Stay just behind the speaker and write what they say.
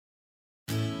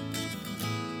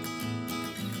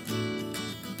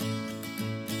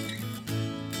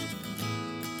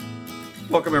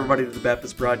Welcome, everybody, to the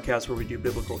Baptist Broadcast, where we do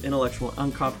biblical, intellectual,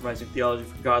 uncompromising theology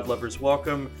for God lovers.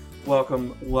 Welcome,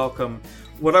 welcome, welcome.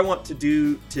 What I want to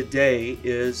do today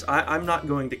is I'm not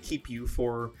going to keep you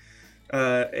for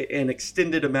an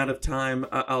extended amount of time.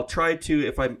 I'll try to,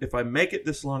 if I make it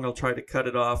this long, I'll try to cut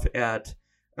it off at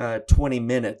 20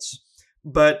 minutes.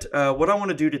 But what I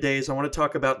want to do today is I want to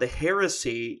talk about the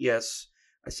heresy, yes,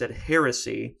 I said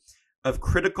heresy, of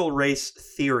critical race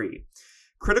theory.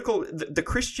 The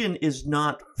Christian is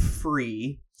not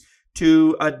free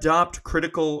to adopt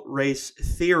critical race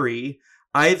theory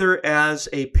either as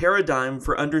a paradigm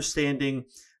for understanding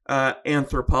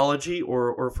anthropology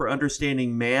or for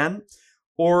understanding man,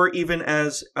 or even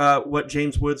as what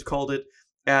James Woods called it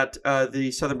at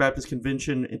the Southern Baptist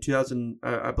Convention in 2000,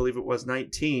 I believe it was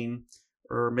 19,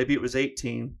 or maybe it was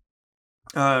 18,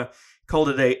 called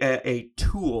it a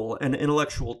tool, an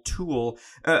intellectual tool.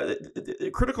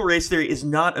 Critical race theory is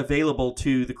not available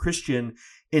to the Christian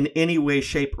in any way,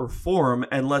 shape, or form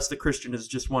unless the Christian is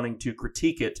just wanting to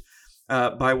critique it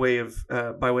by way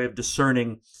of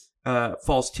discerning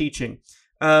false teaching.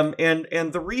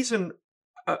 And the reason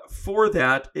for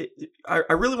that,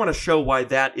 I really want to show why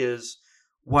that's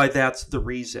the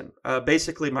reason.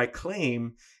 Basically, my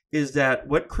claim is that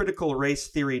what critical race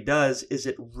theory does is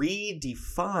it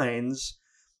redefines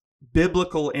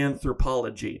biblical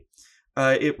anthropology.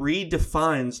 It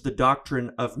redefines the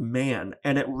doctrine of man,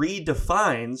 and it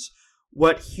redefines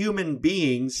what human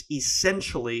beings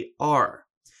essentially are.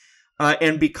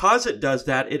 And because it does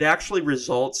that, it actually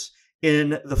results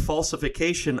in the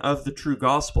falsification of the true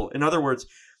gospel. In other words,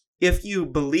 if you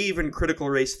believe in critical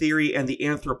race theory and the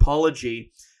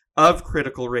anthropology of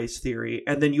critical race theory,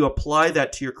 and then you apply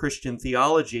that to your Christian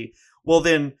theology, well,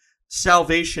 then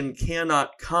salvation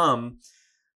cannot come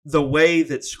the way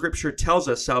that Scripture tells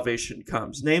us salvation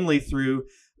comes, namely through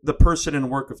the person and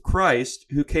work of Christ,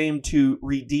 who came to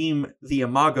redeem the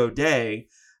imago Dei,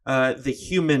 the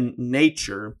human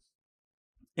nature,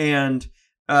 and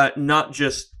not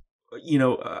just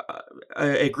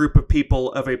a group of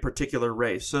people of a particular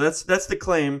race. So that's the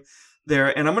claim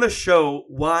there, and I'm going to show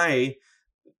why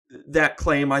that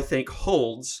claim, I think,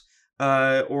 holds,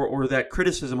 or that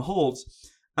criticism holds,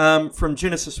 from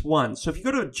Genesis 1. So if you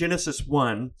go to Genesis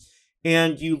 1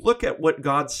 and you look at what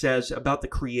God says about the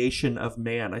creation of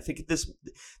man, I think this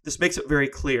makes it very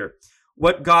clear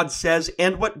what God says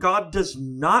and what God does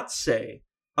not say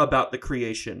about the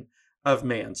creation of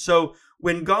man. So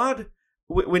when God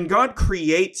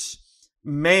creates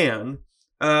man,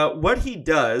 what he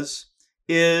does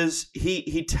is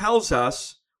he tells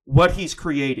us what he's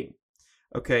creating.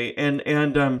 Okay, and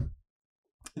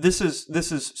this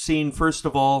is seen first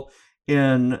of all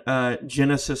in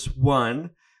Genesis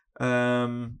 1.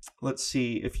 Let's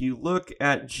see, if you look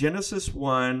at Genesis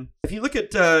 1, if you look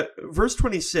at verse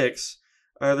 26,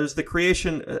 there's the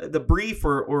creation, the brief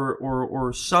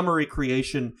or summary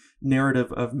creation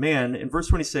narrative of man. In verse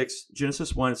 26,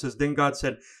 Genesis 1, it says, "Then God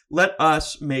said, 'Let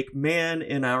us make man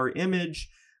in our image,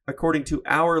 according to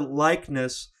our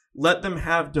likeness. Let them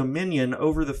have dominion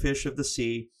over the fish of the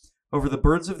sea, over the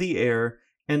birds of the air,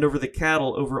 and over the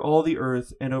cattle, over all the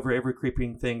earth, and over every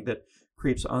creeping thing that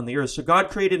creeps on the earth.'" So God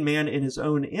created man in his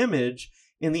own image.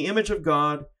 In the image of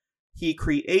God, he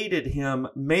created him.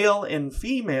 Male and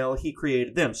female, he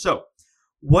created them. So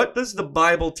what does the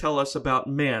Bible tell us about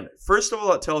man? First of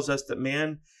all, it tells us that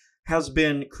man has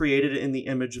been created in the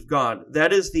image of God.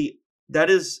 That is the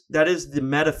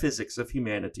metaphysics of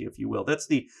humanity, if you will. That's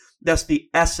the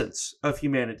essence of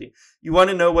humanity. You want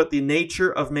to know what the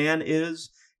nature of man is?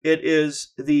 It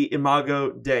is the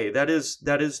imago Dei. That is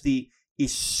the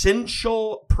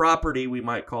essential property, we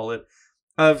might call it,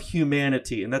 of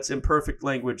humanity. And that's imperfect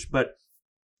language, but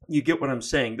you get what I'm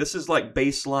saying. This is like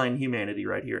baseline humanity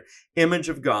right here. Image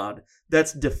of God.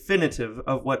 That's definitive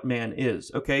of what man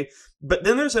is, okay? But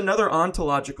then there's another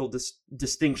ontological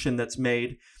distinction that's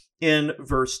made in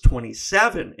verse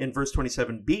 27. In verse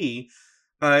 27b,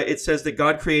 it says that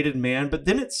God created man, but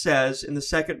then it says in the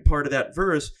second part of that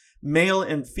verse, male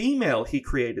and female, he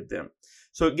created them.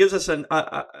 So it gives us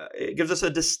a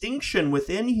distinction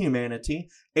within humanity,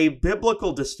 a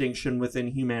biblical distinction within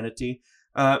humanity,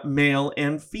 male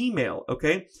and female.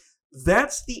 Okay,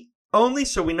 that's the only.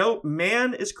 So we know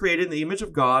man is created in the image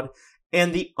of God,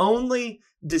 and the only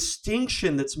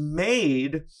distinction that's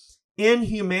made in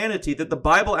humanity that the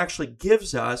Bible actually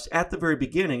gives us at the very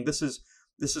beginning. This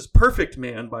is perfect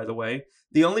man, by the way.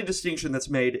 The only distinction that's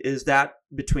made is that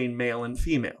between male and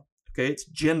female. Okay, it's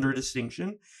gender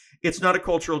distinction. It's not a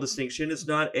cultural distinction. It's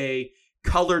not a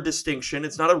color distinction.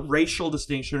 It's not a racial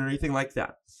distinction or anything like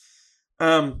that.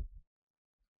 And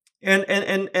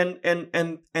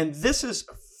this is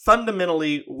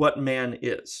fundamentally what man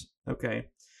is. Okay,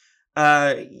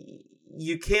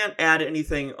 you can't add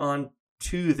anything on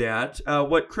to that.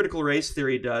 What critical race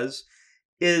theory does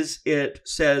is it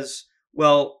says,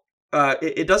 well,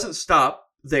 it doesn't stop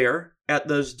there at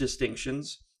those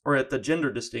distinctions or at the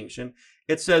gender distinction.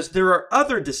 It says there are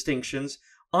other distinctions,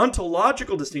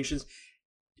 ontological distinctions,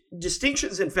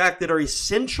 in fact, that are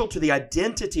essential to the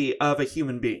identity of a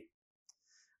human being.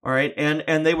 All right, and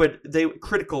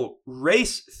critical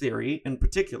race theory in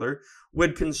particular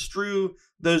would construe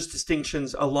those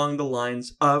distinctions along the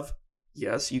lines of,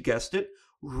 yes, you guessed it,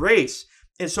 race.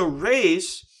 And so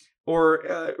race,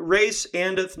 or race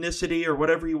and ethnicity, or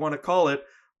whatever you want to call it,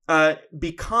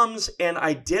 becomes an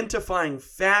identifying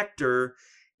factor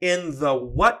in the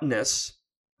whatness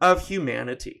of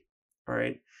humanity. All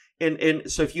right, and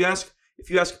so if you ask,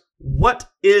 what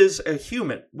is a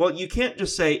human? Well, you can't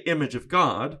just say image of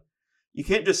God. You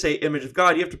can't just say image of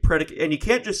God. You have to predicate, and you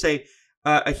can't just say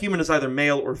a human is either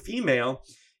male or female.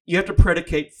 You have to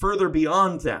predicate further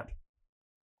beyond that.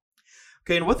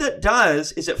 Okay, and what that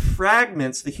does is it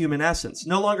fragments the human essence.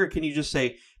 No longer can you just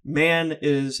say man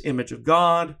is image of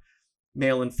God,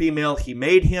 male and female, he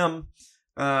made him.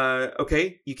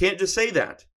 Okay, you can't just say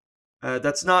that.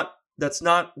 That's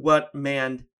not what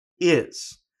man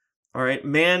is. All right,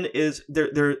 man is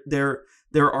there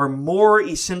are more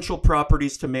essential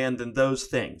properties to man than those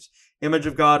things. Image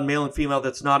of God, male and female,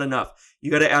 that's not enough.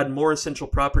 You got to add more essential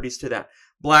properties to that.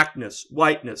 Blackness,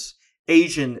 whiteness,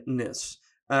 Asianness,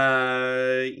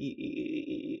 and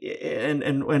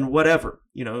whatever.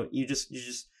 You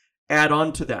just add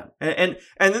on to that. And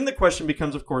then the question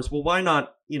becomes, of course, well, why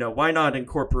not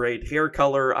incorporate hair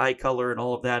color, eye color, and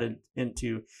all of that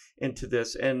into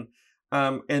this? And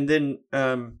then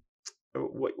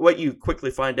what you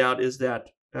quickly find out is that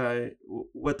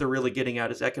what they're really getting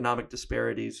at is economic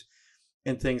disparities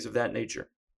and things of that nature.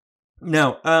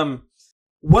 Now,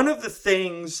 one of the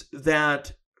things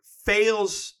that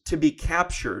fails to be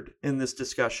captured in this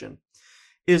discussion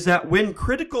is that when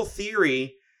critical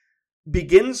theory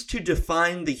begins to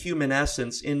define the human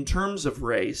essence in terms of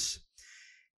race,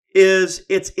 it's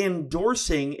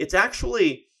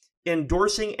actually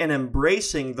endorsing and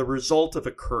embracing the result of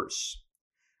a curse.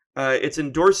 It's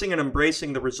endorsing and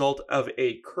embracing the result of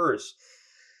a curse.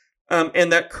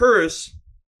 And that curse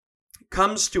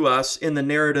comes to us in the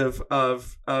narrative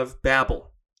of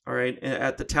Babel. All right.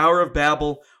 At the Tower of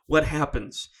Babel, what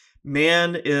happens?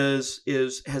 Man has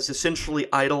essentially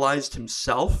idolized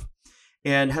himself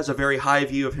and has a very high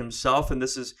view of himself. And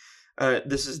this is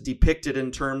depicted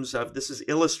in terms of, this is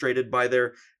illustrated by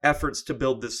their efforts to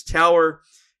build this tower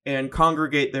and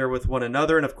congregate there with one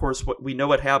another. And of course,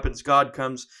 what happens, God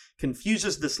comes,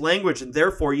 confuses this language, and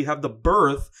therefore you have the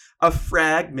birth of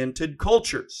fragmented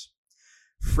cultures.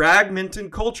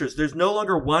 Fragmented cultures. There's no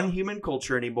longer one human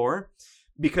culture anymore,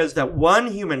 because that one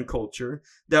human culture,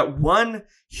 that one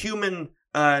human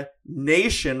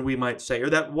nation, we might say, or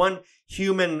that one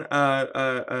human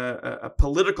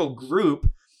political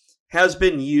group has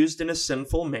been used in a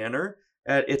sinful manner.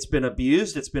 It's been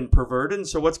abused, it's been perverted, and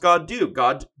so what's God do?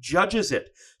 God judges it.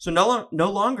 So no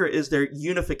longer is there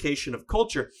unification of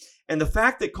culture. And the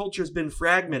fact that culture has been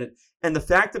fragmented, and the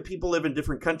fact that people live in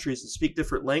different countries and speak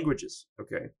different languages,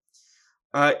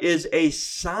 is a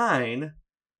sign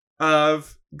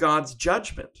of God's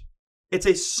judgment. It's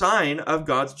a sign of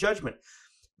God's judgment.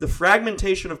 The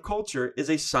fragmentation of culture is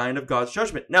a sign of God's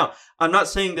judgment. Now, I'm not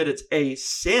saying that it's a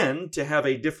sin to have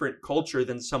a different culture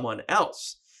than someone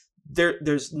else.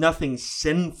 There's nothing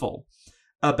sinful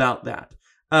about that.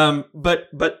 But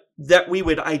that we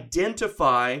would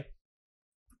identify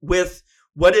with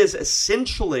what is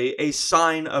essentially a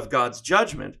sign of God's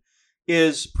judgment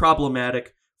is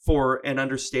problematic for an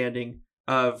understanding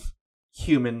of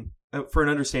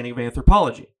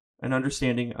anthropology, an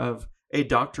understanding of a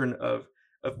doctrine of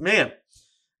man.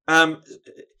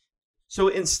 So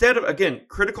instead of, again,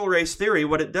 critical race theory,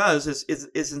 what it does is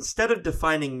instead of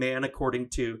defining man according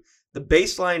to the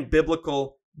baseline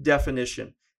biblical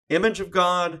definition, image of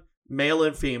God, male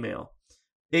and female,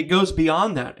 it goes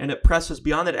beyond that, and it presses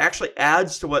beyond that. It actually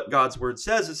adds to what God's word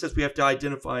says. It says we have to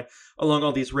identify along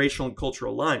all these racial and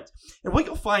cultural lines. And what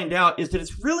you'll find out is that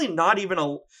it's really not even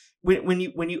when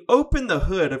you open the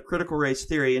hood of critical race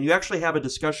theory and you actually have a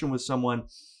discussion with someone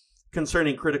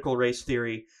concerning critical race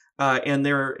theory and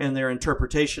their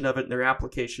interpretation of it and their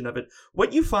application of it,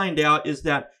 what you find out is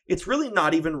that it's really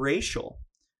not even racial.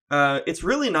 It's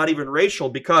really not even racial,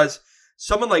 because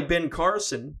someone like Ben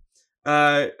Carson,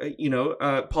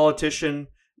 politician,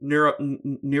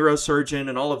 neurosurgeon,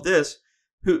 and all of this,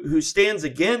 who stands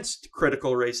against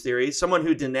critical race theory, someone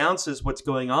who denounces what's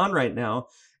going on right now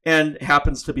and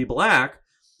happens to be black,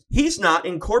 he's not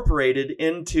incorporated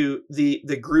into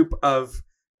the group of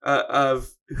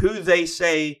who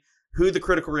the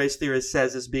critical race theorist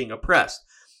says is being oppressed.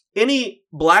 Any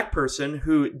black person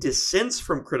who dissents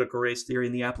from critical race theory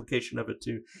and the application of it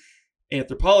to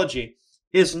anthropology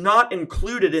is not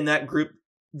included in that group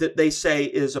that they say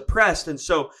is oppressed. And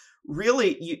so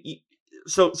really,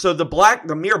 so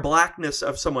the mere blackness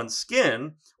of someone's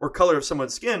skin or color of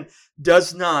someone's skin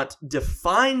does not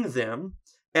define them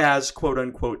as quote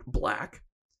unquote black.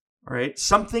 All right.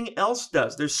 Something else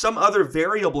does. There's some other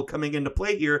variable coming into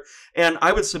play here. And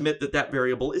I would submit that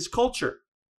variable is culture.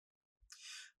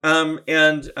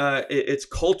 It's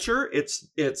culture.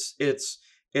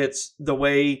 It's the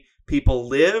way people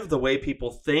live, the way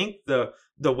people think,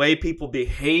 the way people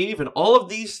behave, and all of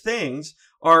these things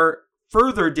are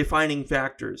further defining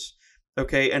factors.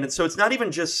 Okay, and so it's not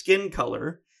even just skin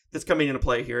color that's coming into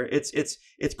play here. It's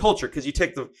culture, because you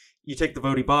take the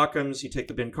Voddie Bauchams, you take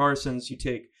the Ben Carsons, you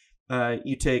take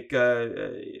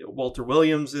Walter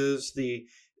Williamses, the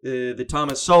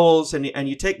Thomas Sowells, and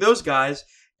you take those guys,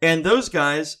 and those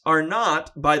guys are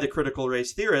not, by the critical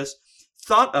race theorists,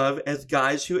 thought of as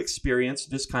guys who experience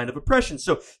this kind of oppression.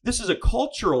 So this is a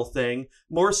cultural thing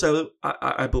more so,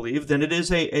 I believe, than it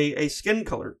is a skin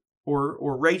color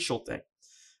or racial thing.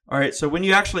 All right. So when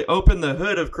you actually open the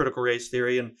hood of critical race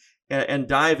theory and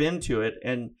dive into it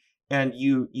and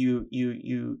you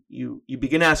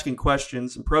begin asking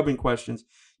questions and probing questions,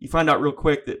 you find out real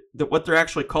quick that what they're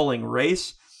actually calling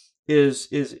race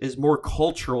is more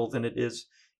cultural than it is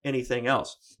anything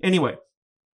else. Anyway,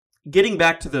 getting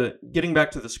back to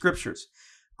the scriptures,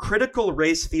 critical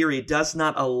race theory does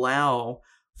not allow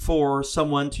for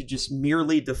someone to just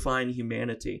merely define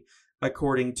humanity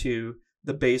according to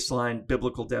the baseline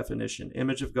biblical definition,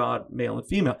 image of God, male and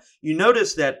female. You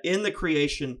notice that in the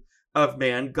creation of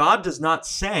man, God does not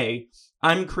say,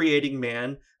 I'm creating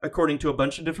man according to a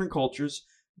bunch of different cultures,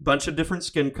 bunch of different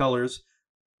skin colors,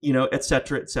 et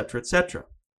cetera, et cetera, et cetera.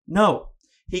 No,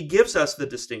 he gives us the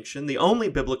distinction, the only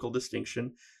biblical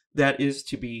distinction that is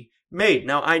to be made.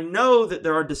 Now, I know that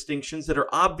there are distinctions that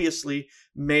are obviously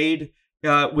made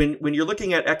when you're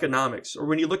looking at economics or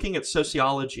when you're looking at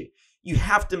sociology. You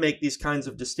have to make these kinds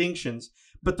of distinctions,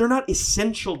 but they're not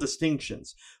essential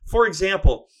distinctions. For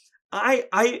example,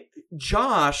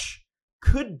 Josh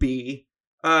could be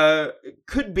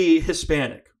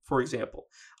Hispanic, for example.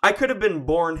 I could have been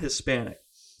born Hispanic.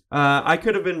 I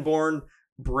could have been born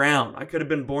brown. I could have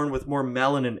been born with more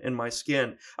melanin in my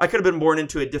skin. I could have been born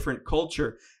into a different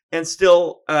culture and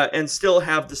still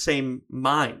have the same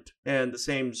mind and the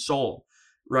same soul,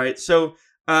 right? So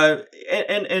there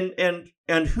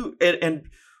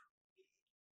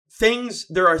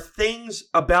are things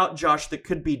about Josh that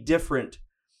could be different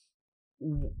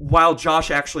while Josh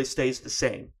actually stays the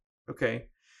same. Okay,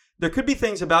 there could be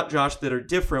things about Josh that are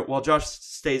different while Josh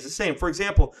stays the same. For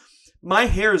example, my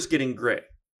hair is getting gray.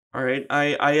 All right,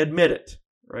 I admit it,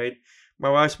 right? My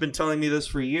wife's been telling me this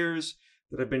for years,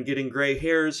 that I've been getting gray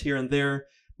hairs here and there.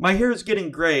 My hair is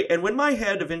getting gray, and when my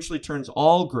head eventually turns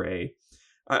all gray,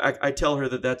 I tell her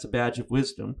that that's a badge of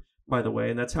wisdom, by the way,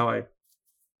 and that's how I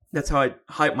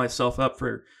hype myself up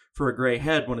for a gray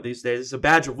head one of these days. It's a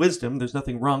badge of wisdom. There's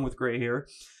nothing wrong with gray hair.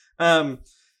 But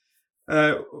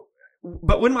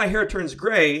when my hair turns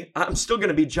gray, I'm still going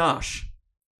to be Josh,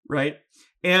 right?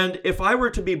 And if I were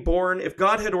to be born, if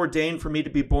God had ordained for me to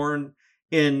be born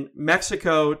in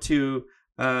Mexico to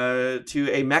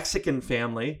a Mexican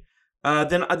family,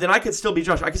 then I could still be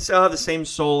Josh. I could still have the same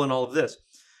soul and all of this,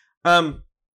 and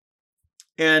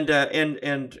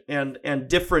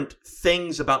different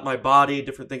things about my body,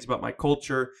 different things about my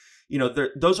culture.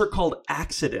 Those are called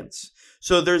accidents.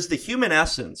 So there's the human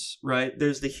essence, right?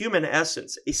 There's the human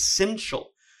essence,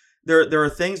 essential. There are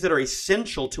things that are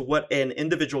essential to what an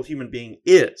individual human being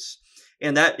is.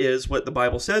 And that is what the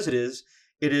Bible says it is.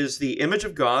 It is the image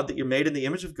of God, that you're made in the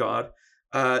image of God.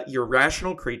 You're a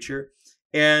rational creature,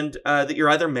 and that you're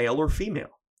either male or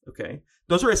female. Okay?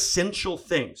 Those are essential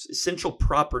things, essential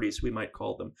properties, we might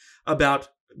call them, about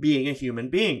being a human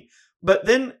being. But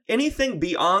then anything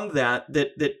beyond that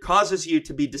causes you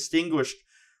to be distinguished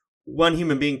one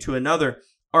human being to another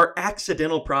are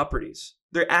accidental properties.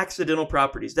 They're accidental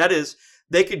properties. That is,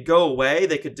 they could go away,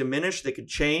 they could diminish, they could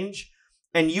change,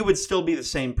 and you would still be the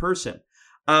same person.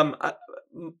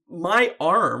 My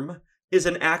arm is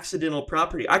an accidental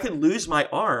property. I could lose my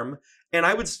arm, and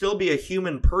I would still be a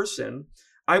human person.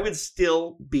 I would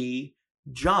still be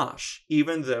Josh,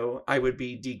 even though I would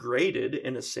be degraded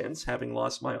in a sense, having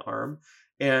lost my arm,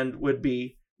 and would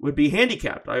be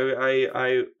handicapped.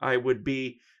 I would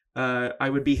be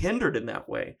hindered in that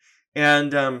way,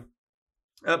 and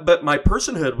but my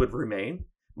personhood would remain.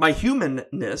 My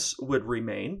humanness would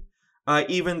remain,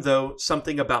 even though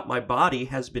something about my body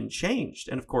has been changed.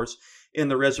 And of course, in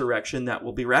the resurrection, that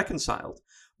will be reconciled.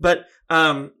 But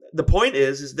the point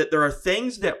is that there are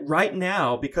things that right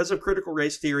now, because of critical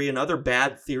race theory and other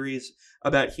bad theories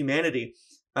about humanity,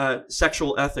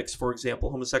 sexual ethics, for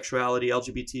example, homosexuality,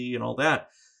 LGBT, and all that,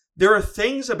 there are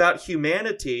things about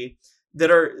humanity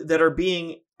that are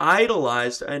being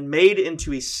idolized and made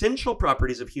into essential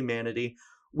properties of humanity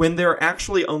when they're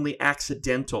actually only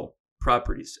accidental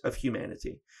properties of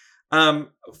humanity.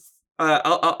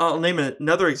 I'll name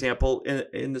another example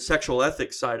in the sexual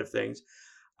ethics side of things.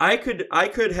 I could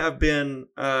have been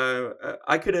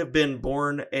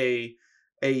born a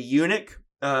eunuch,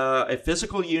 a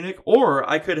physical eunuch, or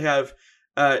I could have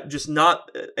just not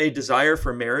a desire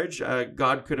for marriage.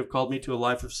 God could have called me to a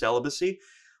life of celibacy.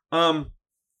 And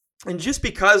just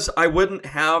because I wouldn't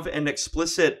have an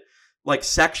explicit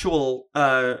sexual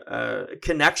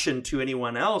connection to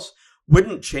anyone else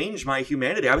wouldn't change my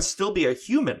humanity. I would still be a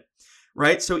human,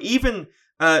 right? So even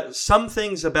some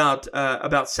things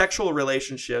about sexual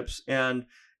relationships and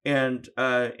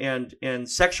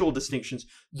sexual distinctions,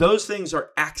 those things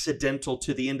are accidental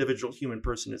to the individual human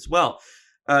person as well.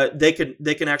 They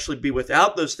can actually be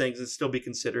without those things and still be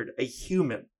considered a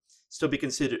human, still be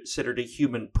considered a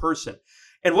human person.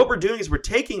 And what we're doing is we're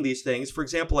taking these things, for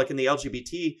example, like in the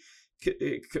LGBT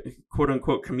quote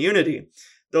unquote community,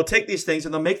 they'll take these things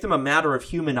and they'll make them a matter of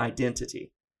human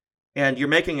identity. And you're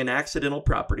making an accidental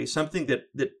property, something that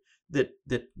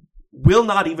will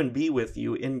not even be with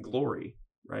you in glory,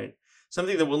 right?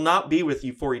 Something that will not be with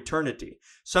you for eternity,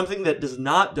 something that does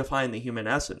not define the human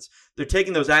essence. They're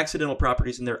taking those accidental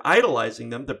properties and they're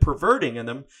idolizing them, they're perverting in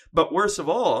them, but worst of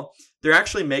all, they're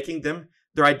actually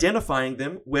they're identifying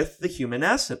them with the human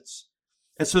essence.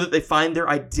 And so that they find their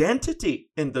identity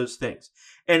in those things.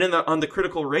 And on the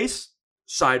critical race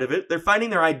side of it, they're finding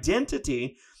their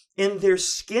identity in their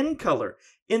skin color,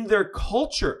 in their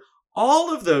culture.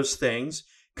 All of those things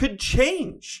could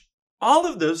change. All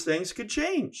of those things could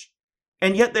change.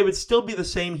 And yet they would still be the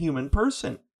same human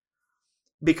person.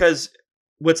 Because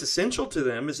what's essential to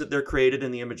them is that they're created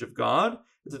in the image of God,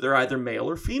 that they're either male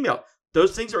or female.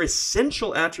 Those things are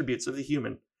essential attributes of the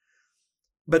human.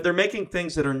 But they're making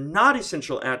things that are not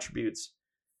essential attributes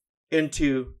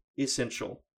into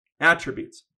essential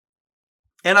attributes.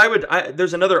 And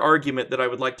there's another argument that I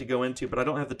would like to go into, but I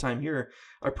don't have the time here.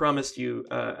 I promised you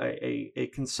a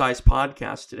concise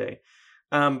podcast today.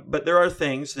 But there are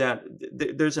things that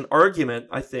there's an argument,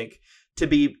 I think, to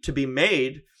be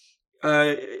made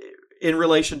in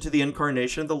relation to the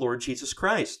incarnation of the Lord Jesus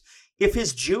Christ. If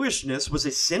his Jewishness was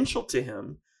essential to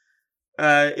him,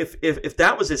 if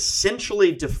that was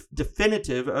essentially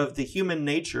definitive of the human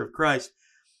nature of Christ,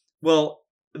 well,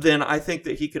 then I think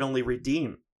that he could only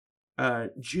redeem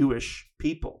Jewish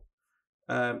people.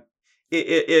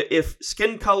 If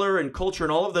skin color and culture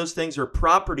and all of those things are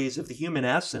properties of the human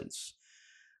essence,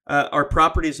 are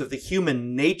properties of the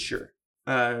human nature,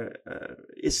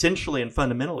 essentially and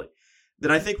fundamentally,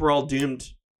 then I think we're all doomed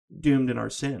in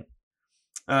our sin.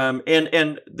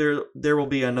 And there will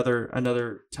be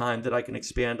another time that I can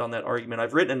expand on that argument.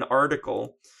 I've written an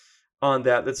article on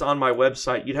that's on my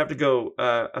website. You'd have to go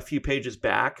a few pages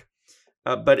back,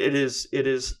 but it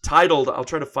is titled. I'll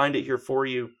try to find it here for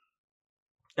you.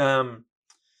 It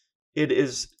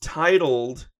is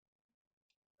titled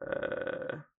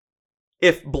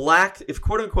if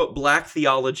quote unquote black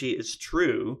theology is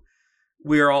true,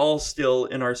 we are all still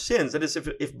in our sins. That is,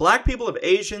 if black people, if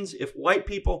Asians, if white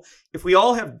people, if we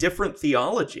all have different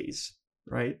theologies,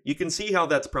 right? You can see how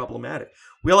that's problematic.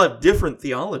 We all have different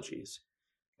theologies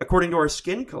according to our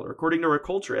skin color, according to our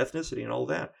culture, ethnicity, and all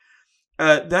that.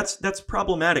 That's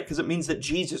problematic because it means that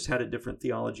Jesus had a different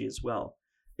theology as well,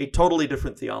 a totally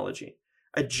different theology,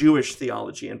 a Jewish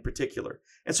theology in particular.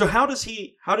 And so how would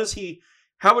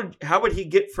he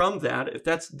get from that if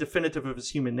that's definitive of his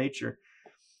human nature?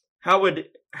 How would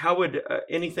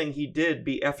anything he did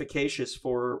be efficacious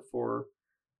for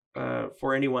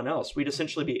anyone else? We'd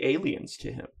essentially be aliens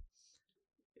to him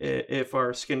if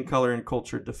our skin color and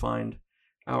culture defined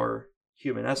our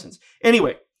human essence.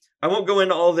 Anyway, I won't go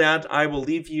into all that. I will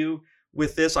leave you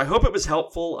with this. I hope it was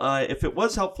helpful. If it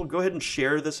was helpful, go ahead and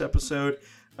share this episode.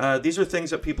 These are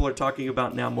things that people are talking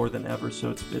about now more than ever,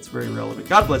 so it's very relevant.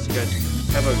 God bless you guys.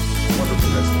 Have a wonderful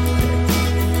rest of the day.